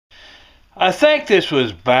I think this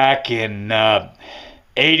was back in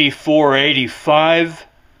 84, 85.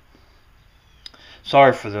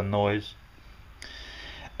 Sorry for the noise.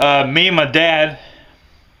 Me and my dad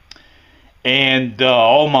and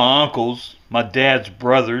all my uncles, my dad's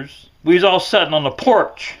brothers, we was all sitting on the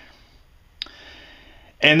porch.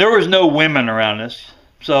 And there was no women around us.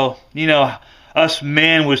 So, you know, us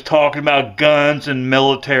men was talking about guns and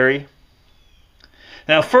military.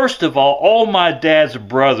 Now, first of all my dad's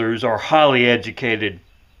brothers are highly educated.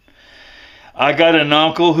 I got an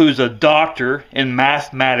uncle who's a doctor in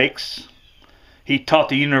mathematics. He taught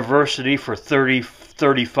the university for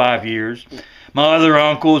 35 years. My other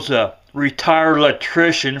uncle's a retired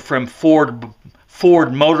electrician from Ford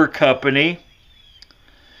Motor Company.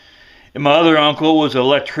 And my other uncle was an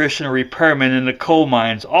electrician and repairman in the coal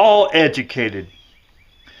mines, all educated.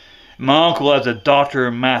 My uncle, as a doctor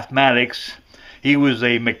in mathematics, he was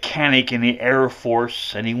a mechanic in the Air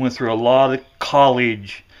Force, and he went through a lot of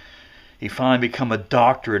college. He finally became a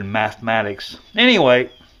doctor in mathematics. Anyway,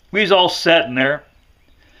 we was all sitting there,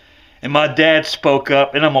 and my dad spoke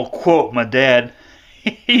up, and I'm going to quote my dad.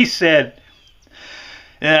 He said,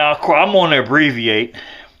 and I'm going to abbreviate.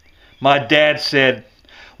 My dad said,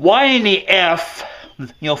 "Why in the F,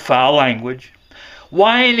 foul language,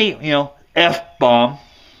 why in the, F-bomb,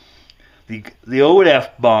 the old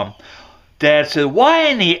F-bomb, Dad said, why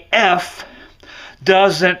in the F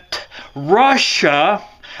doesn't Russia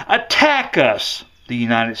attack us, the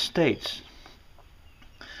United States?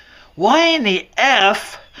 Why in the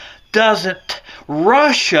F doesn't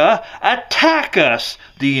Russia attack us,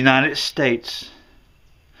 the United States?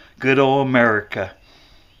 Good old America."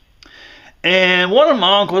 And one of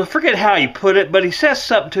my uncles, I forget how he put it, but he says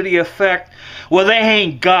something to the effect, well, they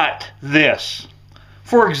ain't got this.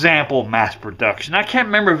 For example, mass production. I can't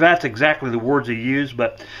remember if that's exactly the words he used,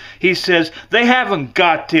 but he says, they haven't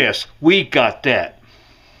got this, we got that.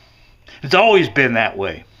 It's always been that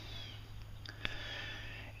way.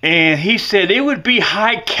 And he said it would be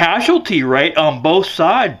high casualty rate on both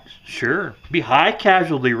sides. Sure, be high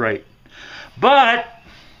casualty rate. But,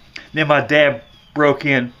 then my dad broke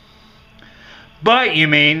in, but you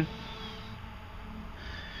mean,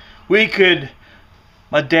 we could,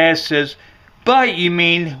 my dad says, but you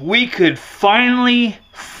mean we could finally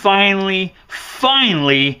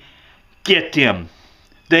get them.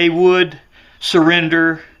 They would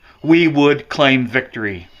surrender, we would claim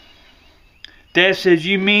victory. Dad says,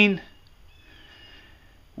 you mean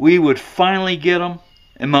we would finally get them?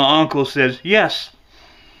 And my uncle says, yes.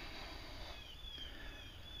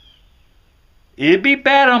 It'd be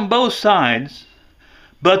bad on both sides,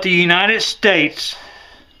 but the United States,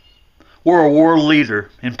 we're a world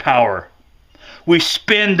leader in power. We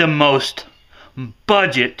spend the most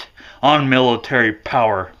budget on military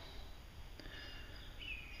power.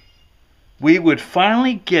 We would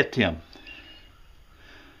finally get them.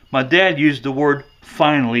 My dad used the word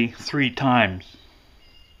finally 3 times.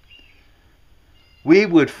 We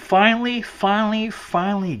would finally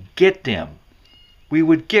get them. We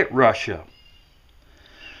would get Russia.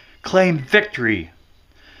 Claim victory.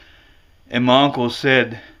 And my uncle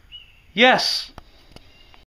said, yes.